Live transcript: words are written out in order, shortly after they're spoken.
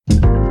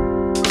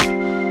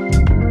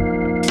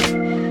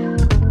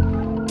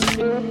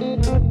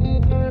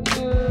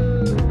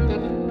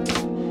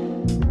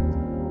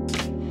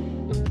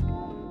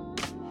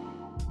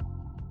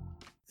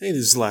Hey,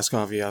 this is Last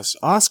Coffee House.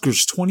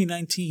 Oscars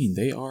 2019,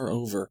 they are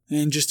over.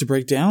 And just to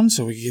break down,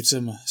 so we can get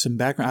some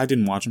background. I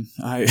didn't watch them.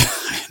 I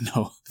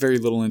had very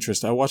little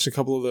interest. I watched a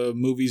couple of the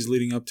movies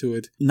leading up to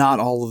it. Not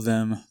all of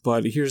them,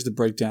 but here's the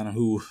breakdown of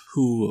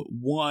who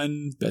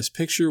won. Best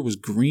Picture was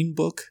Green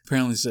Book.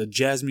 Apparently it's a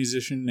jazz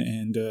musician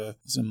and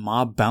was a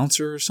mob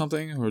bouncer or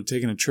something, or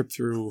taking a trip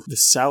through the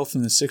South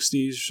in the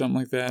 60s or something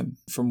like that.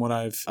 From what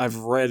I've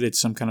read,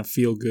 it's some kind of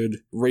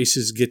feel-good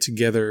races get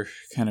together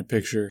kind of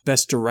picture.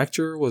 Best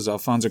Director was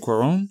Alfonso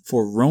Cuarón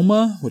for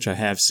Roma, which I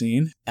have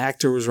seen.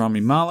 Actor was Rami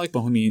Malek,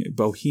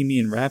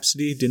 Bohemian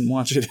Rhapsody, didn't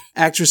watch it.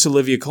 Actress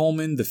Olivia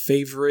Colman, The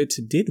Favorite,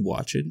 did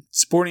watch it.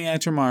 Supporting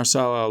actor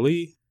Mahershala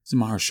Ali. Is it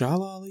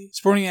Mahershala Ali?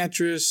 Supporting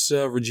actress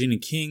Regina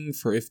King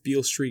for If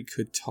Beale Street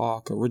Could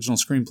Talk. Original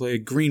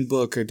screenplay Green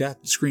Book.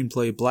 Adapted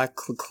screenplay Black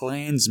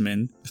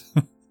Klansman.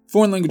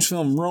 Foreign language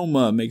film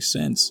Roma, makes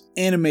sense.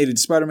 Animated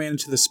Spider-Man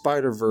Into the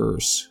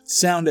Spider-Verse.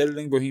 Sound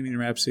editing Bohemian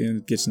Rhapsody,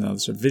 and gets another.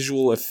 So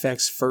visual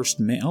effects First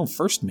Man. Oh,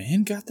 First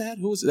Man got that?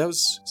 Who was it?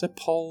 Is that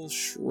Paul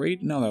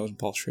Schrader? No, that wasn't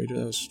Paul Schrader.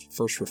 That was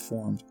First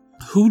Reformed.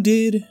 Who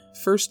did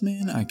First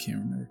Man? I can't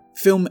remember.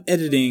 Film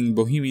editing,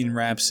 Bohemian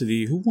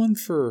Rhapsody. Who won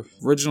for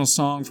original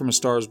song from A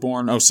Star Is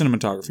Born? Oh,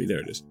 cinematography. There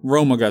it is.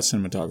 Roma got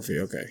cinematography.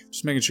 Okay.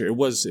 Just making sure. It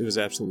was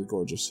absolutely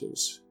gorgeous. It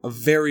was a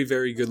very,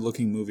 very good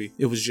looking movie.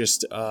 It was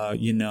just,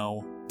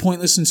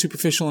 pointless and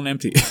superficial and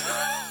empty.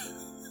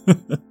 It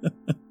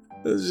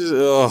was just,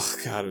 oh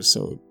God,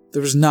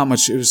 there was not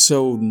much. It was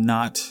so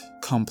not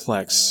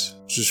complex.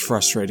 It's just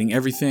frustrating.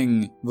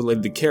 Everything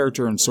related to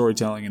character and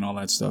storytelling and all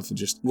that stuff, it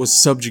just was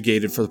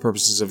subjugated for the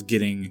purposes of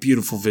getting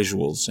beautiful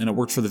visuals. And it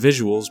worked for the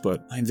visuals,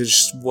 but there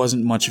just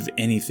wasn't much of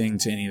anything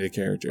to any of the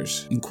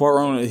characters. And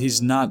Cuarón,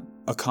 he's not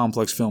a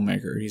complex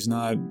filmmaker.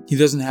 He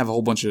doesn't have a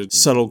whole bunch of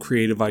subtle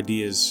creative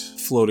ideas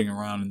floating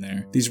around in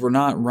there. These were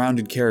not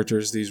rounded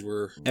characters. These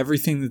were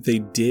everything that they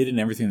did and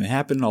everything that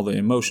happened, all the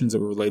emotions that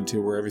were related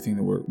to were everything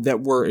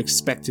that were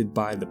expected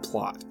by the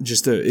plot.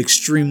 Just an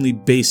extremely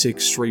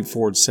basic,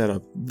 straightforward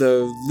setup.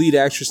 The lead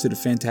actress did a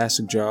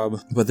fantastic job,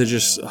 but they're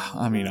just,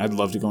 I'd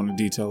love to go into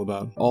detail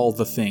about all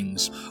the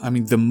things.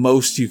 The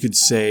most you could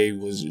say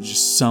was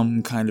just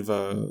some kind of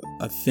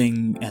a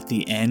thing at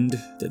the end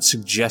that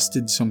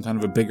suggested some kind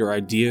of a bigger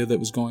idea that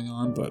was going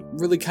on, but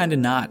really kind of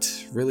not.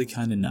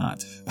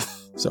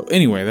 So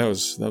anyway, that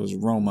was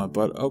Roma,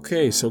 but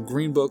okay, so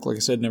Green Book, like I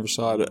said, never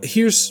saw it.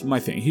 Here's my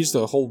thing. Here's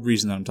the whole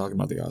reason that I'm talking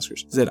about the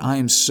Oscars, is that I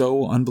am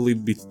so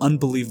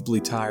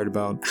unbelievably tired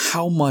about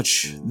how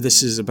much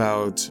this is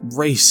about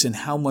race and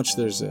how much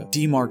there's a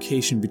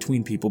demarcation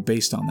between people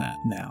based on that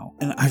now.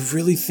 And I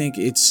really think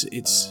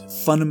it's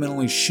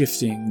fundamentally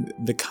shifting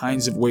the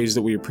kinds of ways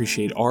that we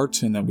appreciate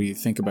art and that we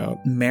think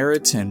about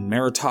merit and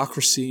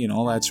meritocracy and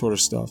all that sort of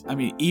stuff.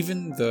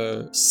 Even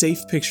the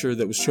safe picture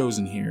that was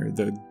chosen here,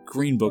 the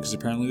Green Book, is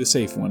apparently the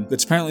safe one.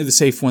 That's apparently the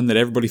safe one that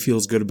everybody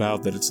feels good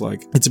about, that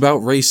it's about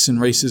race and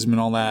racism and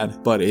all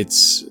that, but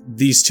it's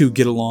these two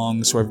get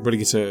along, so everybody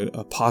gets a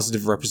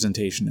positive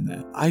representation in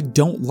that. I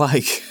don't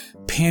like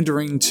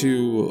pandering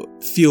to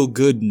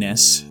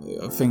feel-goodness,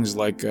 things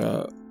like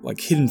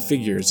Hidden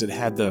Figures. It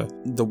had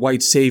the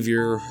white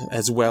savior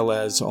as well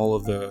as all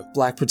of the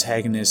black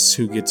protagonists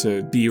who get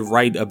to be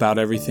right about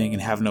everything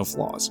and have no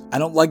flaws. I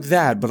don't like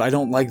that, but I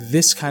don't like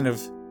this kind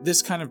of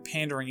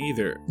pandering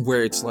either,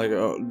 where it's like,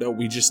 oh no,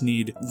 we just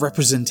need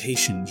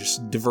representation,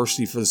 just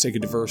diversity for the sake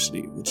of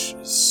diversity, which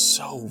is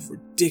so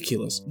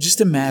ridiculous.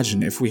 Just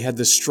imagine if we had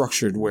this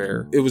structured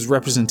where it was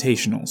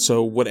representational,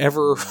 so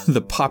whatever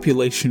the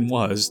population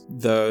was,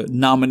 the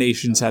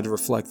nominations had to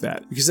reflect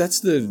that, because that's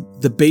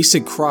the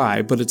basic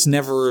cry, but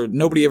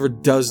nobody ever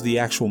does the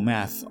actual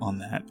math on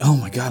that. Oh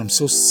my God, I'm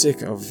so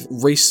sick of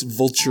race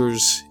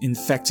vultures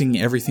infecting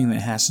everything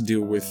that has to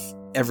do with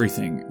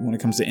everything. When it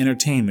comes to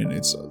entertainment,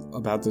 it's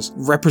about this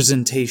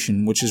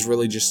representation, which is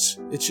really just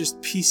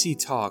PC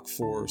talk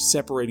for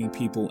separating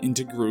people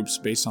into groups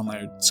based on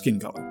their skin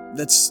color.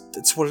 That's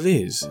what it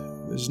is.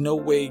 There's no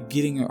way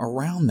getting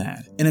around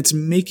that. And it's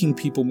making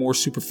people more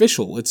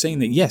superficial. It's saying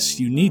that, yes,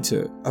 you need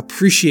to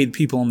appreciate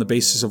people on the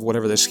basis of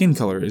whatever their skin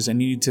color is,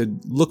 and you need to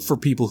look for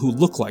people who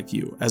look like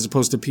you, as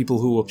opposed to people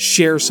who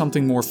share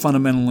something more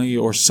fundamentally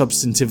or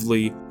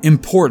substantively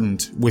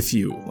important with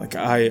you, like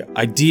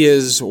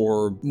ideas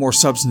or more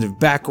substantive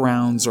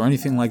backgrounds or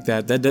anything like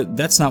that.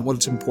 That's not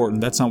what's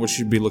important. That's not what you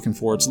should be looking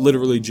for. It's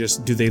literally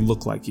just, do they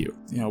look like you?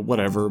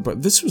 Whatever.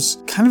 But this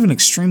was kind of an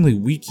extremely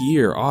weak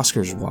year,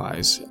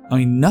 Oscars-wise.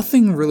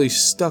 Nothing really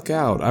stuck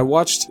out. I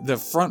watched the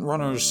front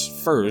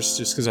runners first,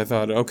 just because I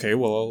thought, okay,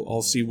 well,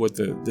 I'll see what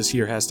this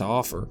year has to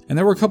offer. And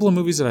there were a couple of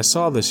movies that I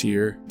saw this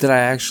year that I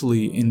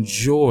actually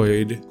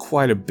enjoyed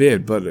quite a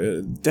bit, but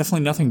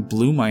definitely nothing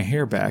blew my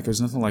hair back. It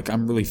was nothing like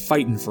I'm really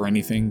fighting for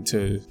anything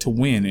to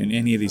win in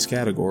any of these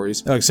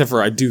categories, except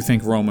for I do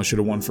think Roma should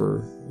have won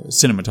for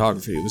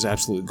cinematography. It was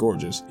absolutely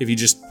gorgeous. If you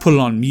just put it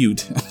on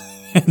mute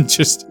and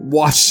just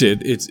watched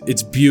it,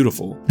 it's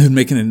beautiful. It would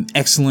make an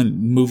excellent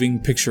moving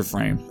picture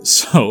frame.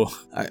 So,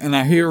 and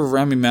I hear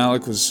Rami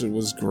Malek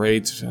was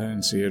great. I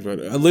didn't see it, but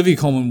Olivia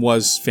Colman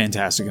was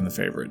fantastic in The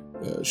Favorite.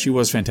 she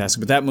was fantastic.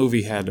 But that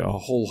movie had a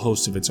whole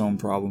host of its own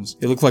problems.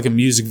 It looked like a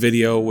music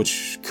video,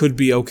 which could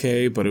be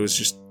okay, but it was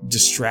just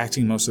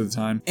distracting most of the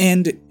time.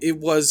 And it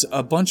was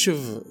a bunch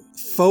of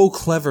faux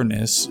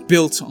cleverness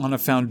built on a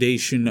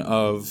foundation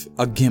of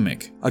a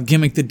gimmick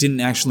that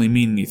didn't actually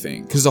mean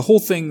anything. Because the whole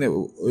thing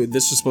that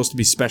this was supposed to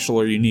be special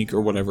or unique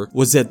or whatever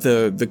was that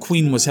the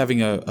queen was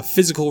having a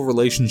physical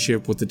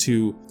relationship with the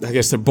two, I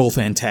guess they're both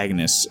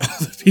antagonists,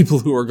 the people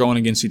who are going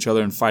against each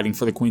other and fighting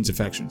for the queen's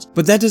affections.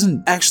 But that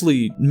doesn't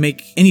actually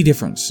make any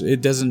difference.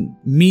 It doesn't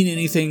mean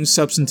anything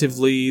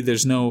substantively.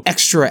 There's no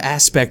extra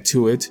aspect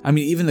to it. I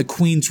mean, even the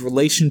queen's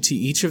relation to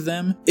each of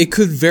them, it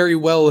could very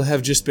well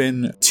have just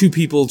been two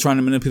people trying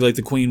to manipulate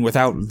the queen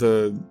without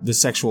the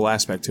sexual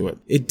aspect to it.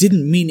 It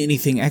didn't mean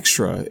anything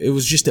extra. It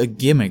was just a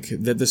gimmick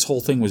that this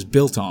whole thing was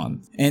built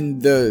on.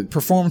 And the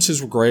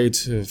performances were great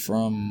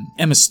from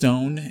Emma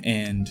Stone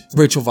and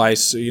Rachel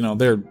Weisz. You know,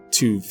 they're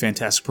two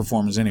fantastic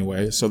performers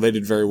anyway, so they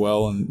did very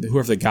well. And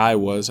whoever the guy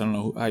was, I don't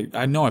know,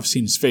 I know I've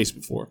seen his face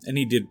before, and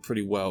he did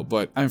pretty well.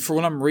 But I mean, for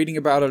what I'm reading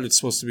about it, it's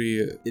supposed to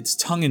be, it's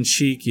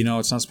tongue-in-cheek, you know,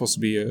 it's not supposed to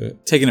be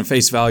taken at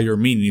face value or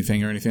mean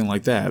anything or anything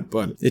like that,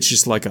 but it's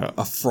just like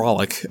a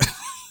frolic.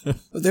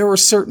 There were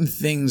certain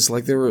things,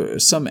 like there were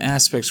some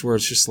aspects where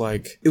it's just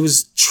like, it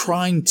was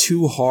trying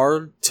too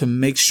hard to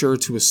make sure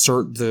to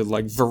assert the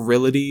like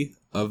virility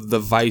of the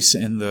Weisz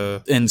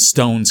and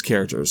Stone's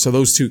characters. So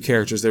those two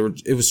characters,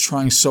 it was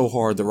trying so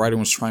hard, the writing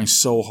was trying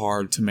so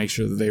hard to make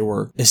sure that they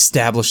were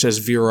established as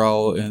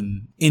virile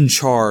and in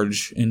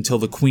charge until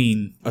the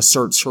queen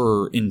asserts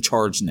her in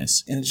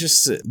chargeness. And it's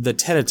just the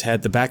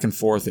tete-a-tete, the back and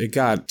forth, it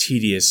got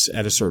tedious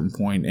at a certain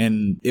point,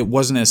 and it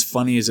wasn't as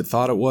funny as it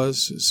thought it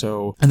was.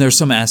 So, and there's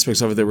some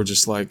aspects of it that were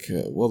just like,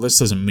 well, this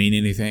doesn't mean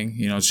anything.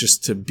 You know, it's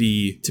just to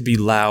be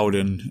loud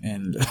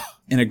and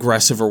and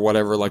aggressive or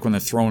whatever, like when they're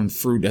throwing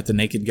fruit at the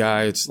naked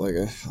guy, it's like,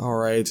 all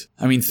right.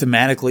 I mean,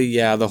 thematically,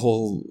 yeah, the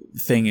whole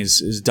thing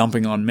is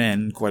dumping on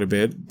men quite a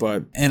bit,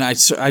 and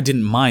I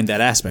didn't mind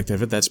that aspect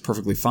of it. That's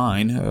perfectly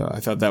fine. I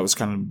thought that was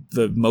kind of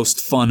the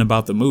most fun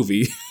about the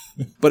movie.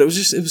 But it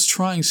was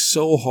trying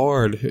so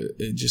hard.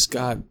 It just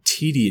got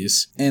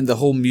tedious. And the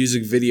whole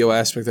music video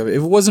aspect of it,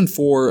 if it wasn't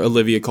for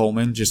Olivia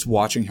Colman, just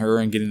watching her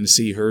and getting to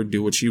see her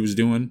do what she was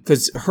doing,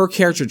 because her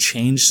character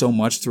changed so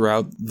much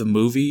throughout the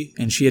movie,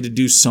 and she had to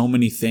do so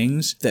many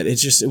things that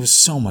it was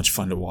so much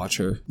fun to watch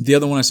her. The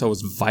other one I saw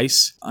was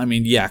Vice. I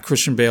mean, yeah,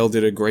 Christian Bale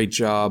did a great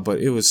job, but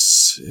it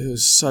was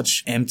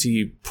such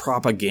empty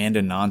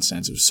propaganda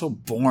nonsense. It was so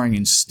boring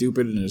and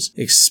stupid, and it was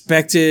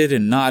expected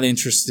and not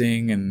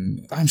interesting,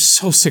 and I'm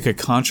so sick of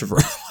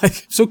controversy.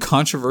 Like, so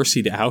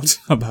controversied out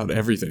about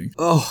everything.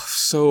 Oh,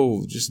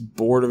 so just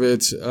bored of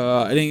it.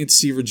 I didn't get to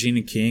see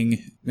Regina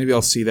King. Maybe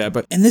I'll see that.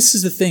 And this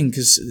is the thing,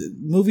 because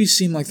movies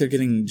seem like they're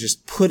getting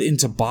just put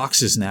into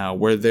boxes now,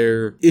 where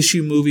they're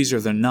issue movies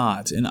or they're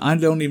not. And I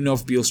don't even know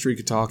if Beale Street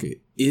Could Talk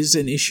is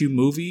an issue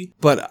movie,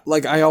 but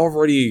like I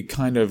already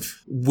kind of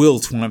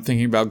wilt when I'm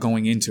thinking about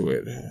going into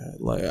it.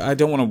 Like, I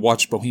don't want to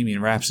watch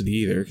Bohemian Rhapsody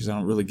either, because I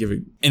don't really give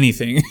it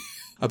anything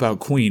about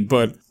Queen,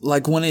 but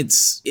like when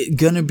it's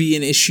gonna be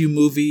an issue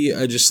movie,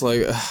 I just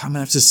like, I'm gonna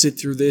have to sit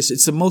through this.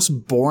 It's the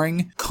most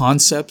boring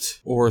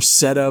concept or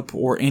setup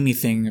or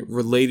anything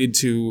related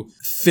to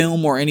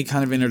film or any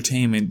kind of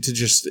entertainment to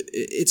just,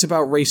 it's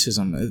about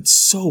racism. It's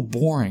so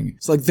boring.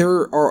 It's like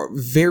there are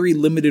very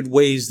limited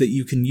ways that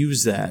you can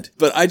use that.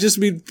 But I just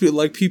mean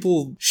like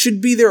people should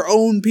be their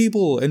own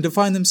people and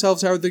define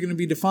themselves how they're gonna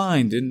be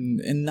defined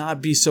and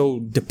not be so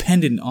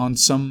dependent on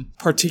some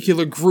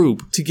particular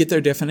group to get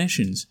their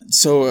definitions.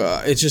 So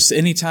it's just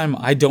anytime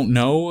I don't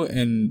know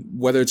and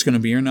whether it's going to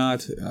be or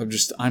not,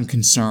 I'm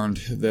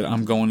concerned that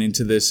I'm going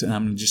into this and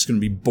I'm just going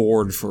to be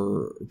bored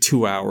for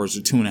 2 hours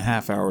or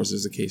 2.5 hours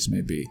as the case may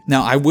be.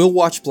 Now, I will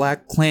watch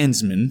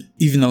BlacKkKlansman,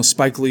 even though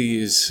Spike Lee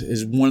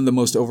is one of the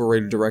most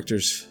overrated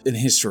directors in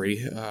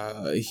history.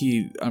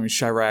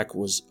 Chirac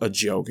was a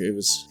joke. It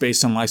was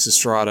based on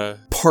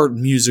Lysistrata, part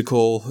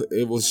musical.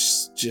 It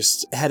was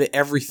just had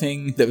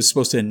everything that was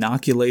supposed to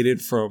inoculate it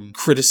from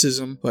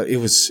criticism, but it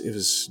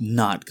was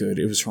not good.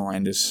 It was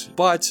horrendous.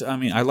 But, I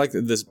mean, I like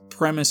this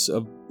premise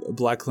of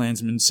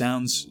BlacKkKlansman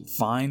sounds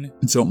fine,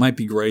 so it might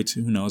be great,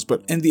 who knows.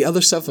 And the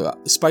other stuff,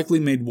 Spike Lee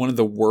made one of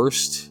the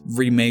worst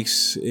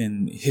remakes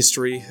in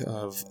history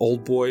of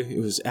Oldboy. It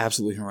was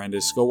absolutely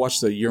horrendous. Go watch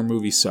the Your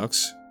Movie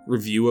Sucks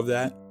review of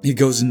that. It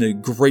goes into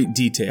great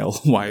detail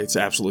why it's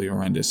absolutely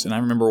horrendous. And I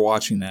remember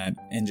watching that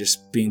and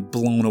just being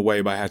blown away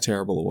by how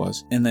terrible it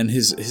was. And then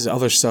his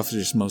other stuff is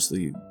just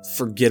mostly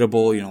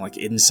forgettable, like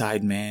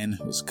Inside Man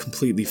was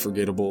completely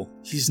forgettable.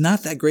 He's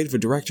not that great of a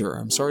director.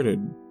 I'm sorry to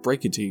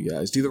break it to you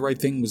guys. Do the Right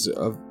Thing was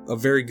a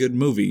very good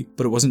movie,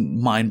 but it wasn't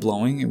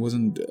mind-blowing. It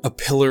wasn't a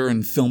pillar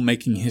in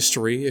filmmaking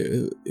history.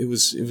 It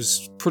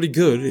was pretty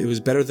good. It was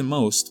better than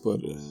most, but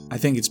I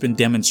think it's been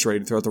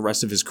demonstrated throughout the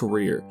rest of his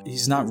career.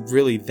 He's not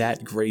really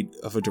that great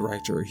of a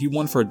director. He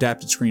won for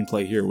adapted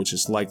screenplay here, which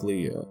is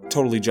likely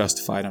totally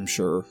justified, I'm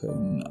sure.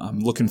 And I'm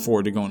looking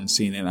forward to going and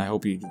seeing it. I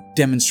hope he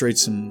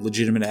demonstrates some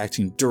legitimate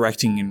acting,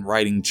 directing, and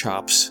writing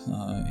chops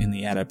in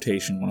the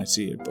adaptation when I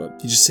see it.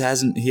 But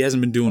he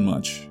hasn't been doing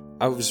much.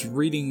 I was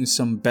reading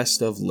some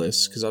best of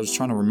lists because I was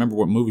trying to remember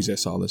what movies I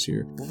saw this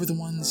year. What were the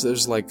ones?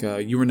 There's like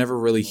You Were Never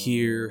Really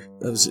Here.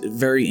 It was a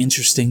very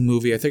interesting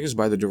movie. I think it was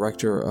by the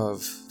director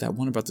of that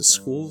one about the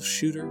school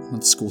shooter. Not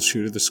the school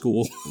shooter, the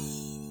school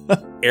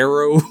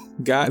arrow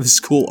guy, the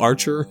school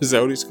archer. Is that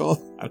what he's called?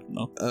 I don't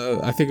know.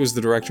 I think it was the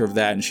director of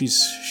that, and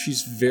she's a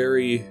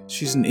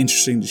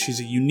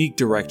unique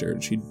director,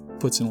 and she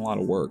puts in a lot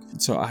of work.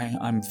 So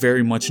I'm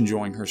very much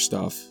enjoying her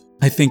stuff.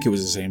 I think it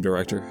was the same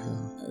director.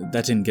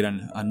 That didn't get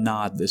a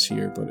nod this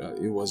year, but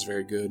it was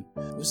very good.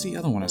 What was the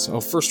other one I saw?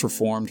 Oh, First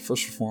Reformed.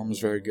 First Reformed was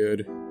very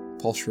good.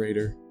 Paul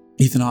Schrader.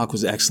 Ethan Hawke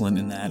was excellent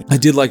in that. I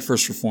did like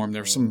First Reformed.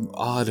 There were some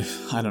odd,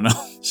 I don't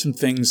know, some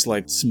things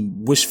like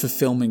some wish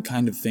fulfillment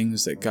kind of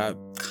things that got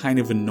kind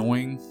of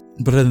annoying.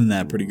 But other than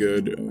that, pretty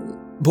good.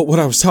 But what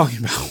I was talking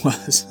about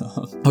was,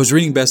 I was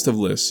reading best of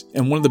lists,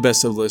 and one of the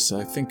best of lists,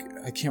 I can't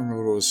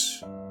remember what it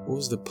was. What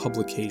was the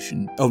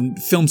publication? Oh,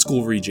 Film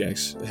School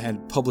Rejects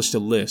had published a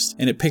list,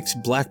 and it picked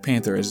Black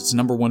Panther as its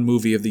 #1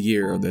 movie of the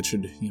year that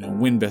should,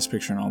 win Best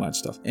Picture and all that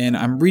stuff. And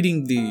I'm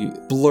reading the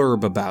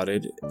blurb about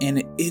it,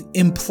 and it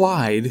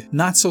implied,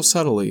 not so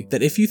subtly,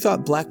 that if you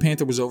thought Black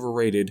Panther was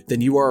overrated, then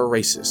you are a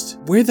racist.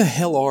 Where the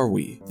hell are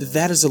we?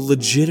 That is a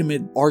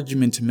legitimate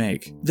argument to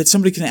make. That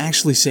somebody can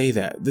actually say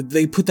that. That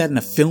they put that in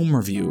a film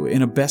review,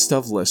 in a best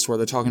of list, where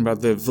they're talking about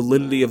the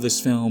validity of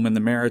this film and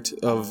the merit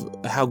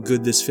of how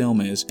good this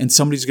film is, and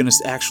somebody's going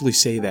to actually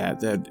say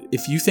that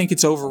if you think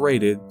it's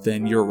overrated,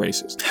 then you're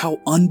racist.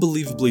 How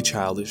unbelievably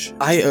childish.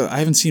 I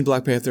haven't seen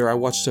Black Panther. I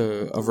watched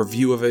a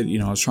review of it.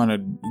 I was trying to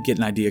get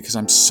an idea because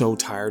I'm so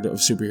tired of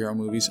superhero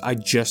movies. I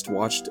just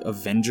watched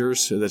Avengers,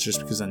 so that's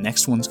just because the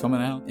next one's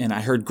coming out, and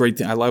I heard great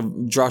things. I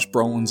love Josh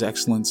Brolin's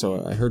excellent,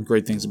 so I heard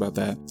great things about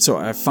that. So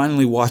I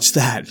finally watched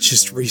that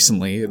just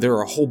recently. There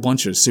are a whole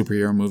bunch of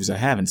superhero movies I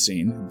haven't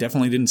seen.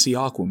 Definitely didn't see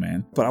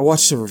Aquaman, but I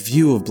watched a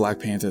review of Black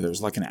Panther that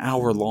was like an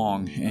hour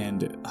long,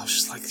 and I was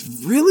just like,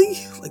 really?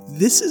 Like,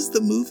 this is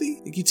the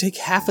movie? Like, you take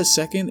half a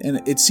second,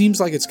 and it seems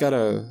like it's got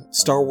a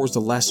Star Wars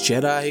The Last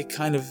Jedi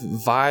kind of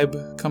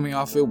vibe coming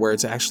off it, where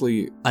it's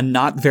actually a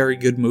not very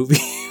good movie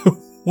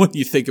when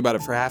you think about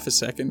it for half a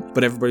second,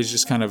 but everybody's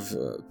just kind of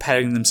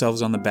patting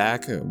themselves on the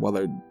back while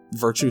they're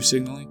virtue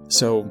signaling.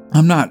 So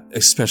I'm not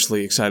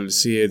especially excited to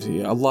see it.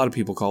 A lot of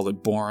people called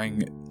it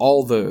boring.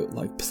 All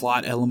the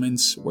plot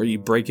elements where you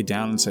break it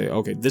down and say,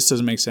 okay, this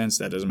doesn't make sense,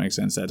 that doesn't make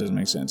sense, that doesn't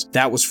make sense.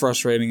 That was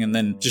frustrating. And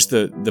then just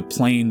the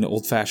plain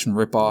old-fashioned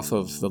ripoff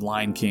of The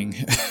Lion King.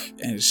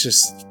 And it's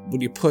just,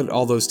 when you put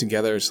all those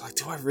together, it's like,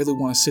 do I really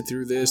want to sit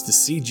through this? The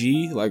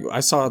CG,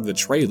 I saw the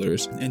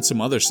trailers and some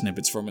other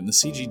snippets from it, and the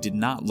CG did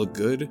not look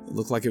good. It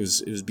looked like it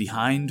was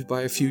behind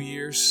by a few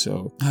years,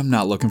 so I'm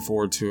not looking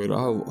forward to it.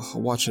 I'll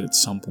watch it at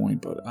some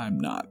point, but I'm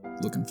not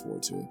looking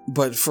forward to it.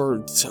 But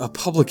for a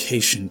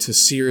publication to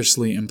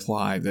seriously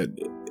imply that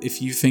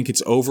if you think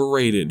it's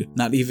overrated,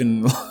 not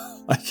even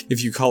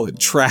if you call it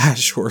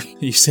trash or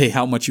you say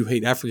how much you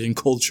hate African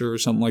culture or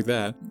something like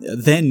that,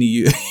 then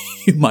you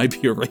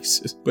might be a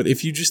racist. But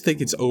if you just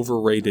think it's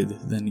overrated,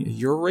 then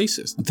you're a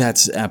racist.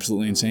 That's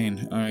absolutely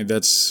insane. I mean,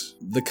 that's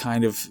the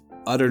kind of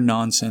utter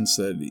nonsense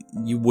that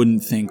you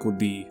wouldn't think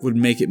would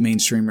make it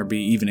mainstream or be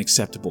even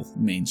acceptable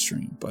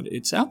mainstream. But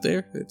it's out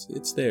there.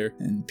 It's there.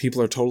 And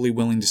people are totally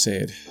willing to say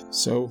it.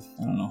 So,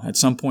 I don't know. At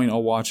some point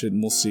I'll watch it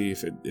and we'll see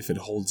if it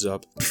holds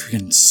up.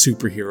 Freaking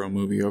superhero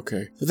movie,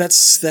 okay. But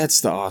that's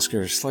the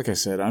Oscars. Like I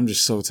said, I'm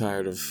just so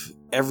tired of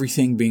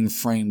everything being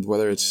framed,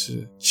 whether it's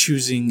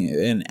choosing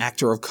an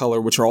actor of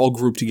color, which are all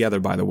grouped together,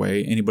 by the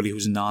way. Anybody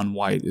who's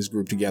non-white is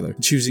grouped together.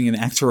 Choosing an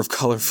actor of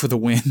color for the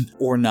win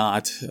or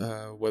not,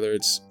 whether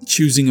it's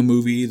choosing a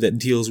movie that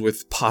deals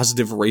with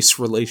positive race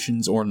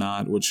relations or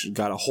not, which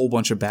got a whole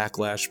bunch of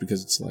backlash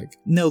because it's like,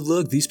 no,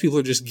 look, these people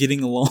are just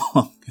getting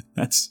along.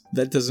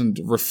 That doesn't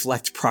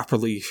reflect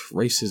properly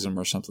racism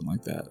or something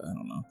like that. I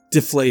don't know.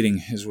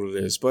 Deflating is what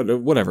it is,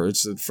 but whatever.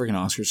 It's the freaking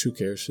Oscars. Who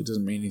cares? It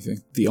doesn't mean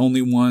anything. The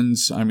only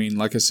ones, I mean,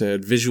 like I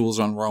said, visuals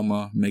on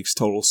Roma makes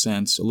total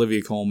sense.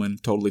 Olivia Colman,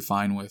 totally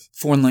fine with.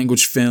 Foreign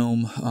language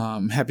film,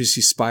 happy to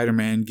see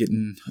Spider-Man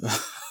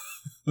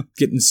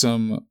getting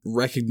some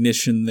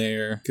recognition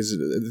there, because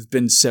there's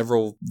been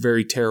several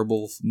very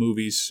terrible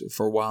movies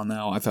for a while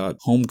now. I thought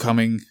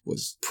Homecoming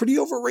was pretty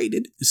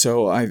overrated.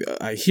 So I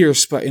hear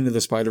Into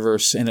the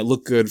Spider-Verse, and it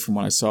looked good from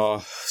what I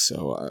saw.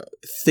 So I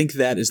think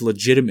that is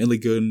legitimately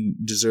good and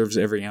deserves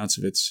every ounce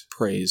of its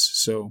praise.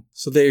 So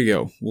there you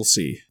go. We'll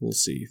see.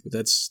 But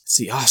that's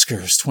the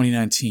Oscars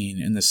 2019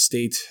 and the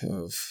state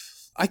of...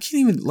 I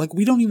can't even,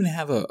 we don't even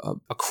have a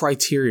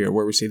criteria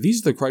where we say,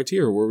 these are the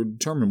criteria where we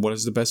determine what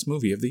is the best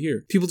movie of the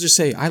year. People just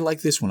say, I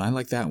like this one, I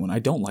like that one, I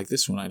don't like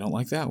this one, I don't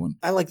like that one.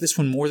 I like this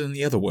one more than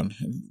the other one.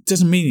 It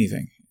doesn't mean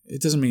anything.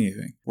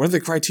 What are the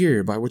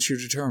criteria by which you're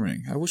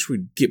determining? I wish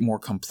we'd get more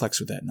complex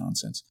with that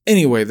nonsense.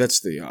 Anyway,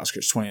 that's the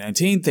Oscars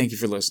 2019. Thank you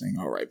for listening.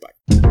 All right, bye.